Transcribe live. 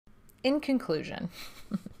In conclusion,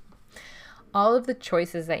 all of the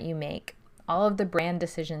choices that you make, all of the brand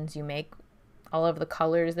decisions you make, all of the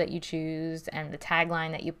colors that you choose and the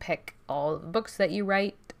tagline that you pick, all the books that you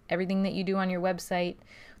write, everything that you do on your website,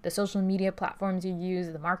 the social media platforms you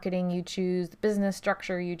use, the marketing you choose, the business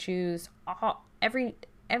structure you choose,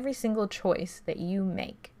 every single choice that you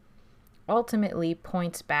make ultimately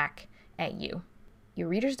points back at you. Your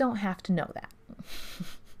readers don't have to know that.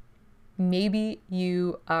 Maybe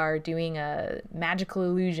you are doing a magical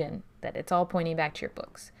illusion that it's all pointing back to your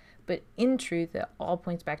books. But in truth, it all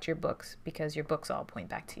points back to your books because your books all point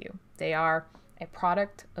back to you. They are a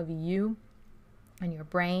product of you and your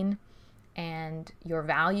brain and your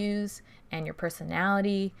values and your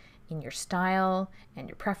personality and your style and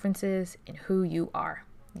your preferences and who you are.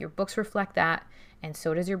 Your books reflect that, and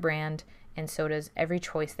so does your brand, and so does every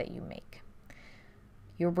choice that you make.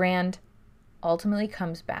 Your brand ultimately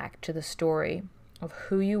comes back to the story of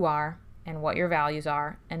who you are and what your values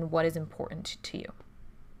are and what is important to you.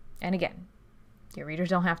 And again, your readers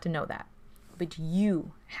don't have to know that, but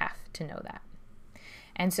you have to know that.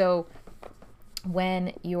 And so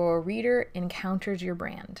when your reader encounters your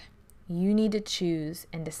brand, you need to choose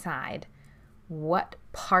and decide what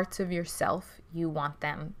parts of yourself you want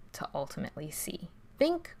them to ultimately see.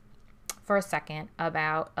 Think for a second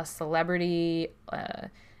about a celebrity,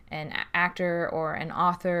 an actor or an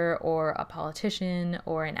author or a politician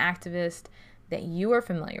or an activist that you are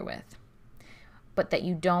familiar with, but that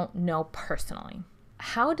you don't know personally.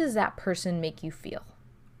 How does that person make you feel?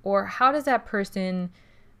 Or how does that person,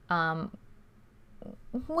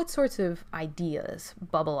 what sorts of ideas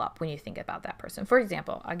bubble up when you think about that person? For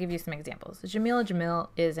example, I'll give you some examples. Jameela Jamil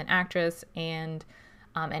is an actress and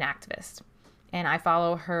an activist. And I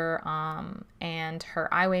follow her and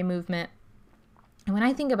her I Weigh movement. And when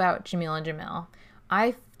I think about Jameela Jamil,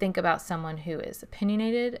 I think about someone who is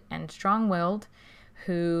opinionated and strong-willed,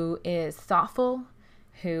 who is thoughtful,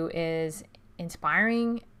 who is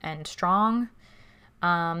inspiring and strong.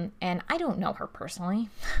 And I don't know her personally.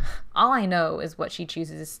 All I know is what she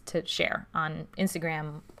chooses to share on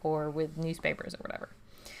Instagram or with newspapers or whatever.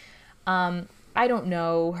 I don't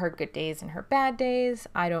know her good days and her bad days.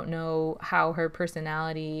 I don't know how her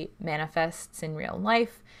personality manifests in real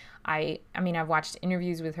life. I mean, I've watched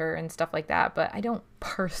interviews with her and stuff like that, but I don't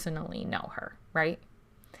personally know her, right?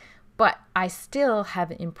 But I still have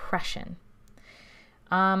an impression.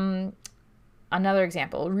 Another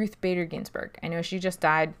example, Ruth Bader Ginsburg. I know she just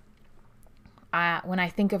died. When I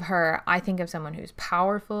think of her, I think of someone who's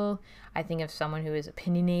powerful. I think of someone who is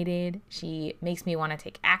opinionated. She makes me want to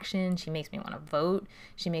take action. She makes me want to vote.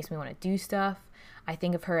 She makes me want to do stuff. I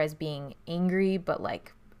think of her as being angry, but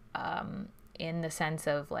like in the sense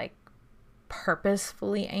of like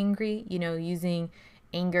purposefully angry, you know, using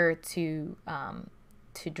anger to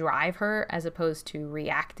drive her as opposed to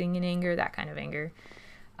reacting in anger, that kind of anger.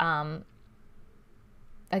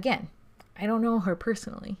 Again, I don't know her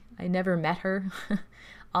personally. I never met her.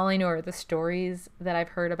 All I know are the stories that I've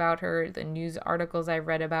heard about her, the news articles I've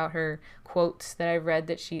read about her, quotes that I've read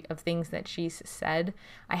of things that she's said.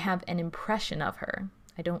 I have an impression of her.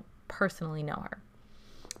 I don't personally know her.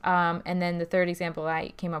 And then the third example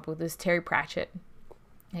I came up with is Terry Pratchett.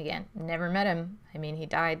 Again, never met him. I mean, he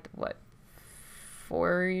died,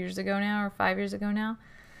 4 years ago now or 5 years ago now?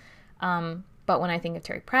 But when I think of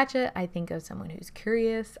Terry Pratchett, I think of someone who's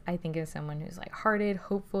curious. I think of someone who's lighthearted,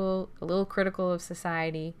 hopeful, a little critical of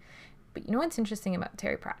society. But you know what's interesting about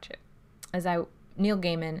Terry Pratchett? Neil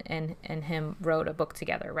Gaiman and him wrote a book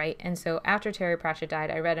together, right? And so after Terry Pratchett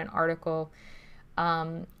died, I read an article.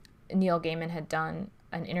 Neil Gaiman had done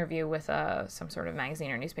an interview with some sort of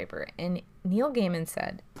magazine or newspaper. And Neil Gaiman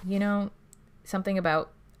said, you know, something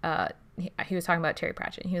about, he was talking about Terry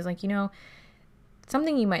Pratchett. And he was like, you know,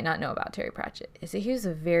 something you might not know about Terry Pratchett is that he was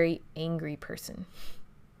a very angry person,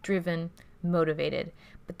 driven, motivated,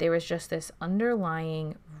 but there was just this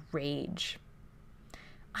underlying rage.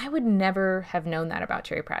 I would never have known that about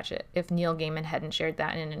Terry Pratchett if Neil Gaiman hadn't shared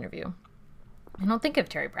that in an interview. I don't think of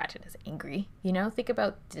Terry Pratchett as angry, you know? Think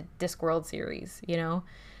about the Discworld series, you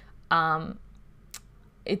know?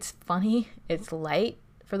 It's funny, it's light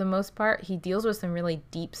for the most part. He deals with some really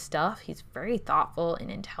deep stuff. He's very thoughtful and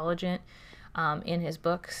intelligent. In his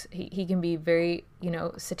books, he can be very, you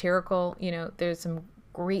know, satirical. You know, there's some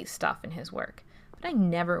great stuff in his work. But I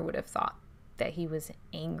never would have thought that he was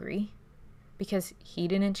angry because he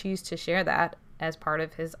didn't choose to share that as part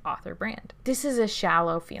of his author brand. This is a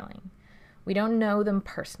shallow feeling. We don't know them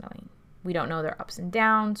personally. We don't know their ups and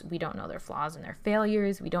downs. We don't know their flaws and their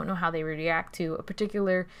failures. We don't know how they react to a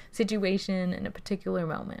particular situation in a particular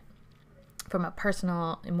moment from a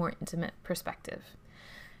personal and more intimate perspective.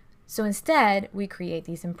 So instead, we create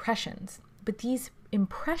these impressions. But these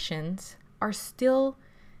impressions are still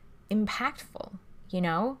impactful, you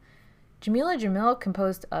know? Jamila Jamil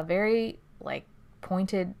composed a very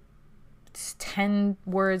pointed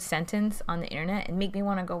 10-word sentence on the internet and make me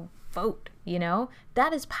want to go vote, you know?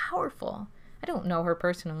 That is powerful. I don't know her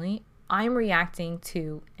personally. I'm reacting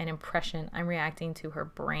to an impression. I'm reacting to her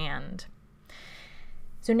brand.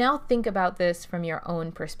 So now think about this from your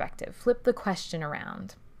own perspective. Flip the question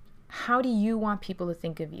around. How do you want people to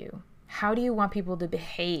think of you? How do you want people to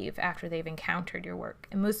behave after they've encountered your work?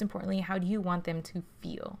 And most importantly, how do you want them to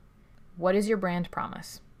feel? What is your brand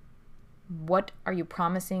promise? What are you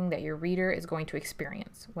promising that your reader is going to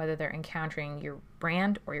experience, whether they're encountering your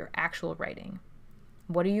brand or your actual writing?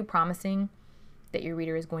 What are you promising that your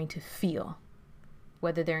reader is going to feel,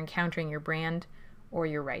 whether they're encountering your brand or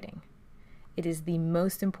your writing? It is the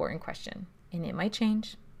most important question, and it might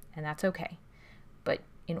change, and that's okay. But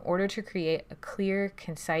in order to create a clear,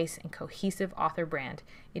 concise, and cohesive author brand,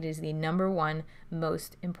 it is the number one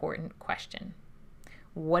most important question.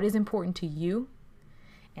 What is important to you,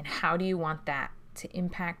 and how do you want that to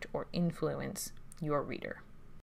impact or influence your reader?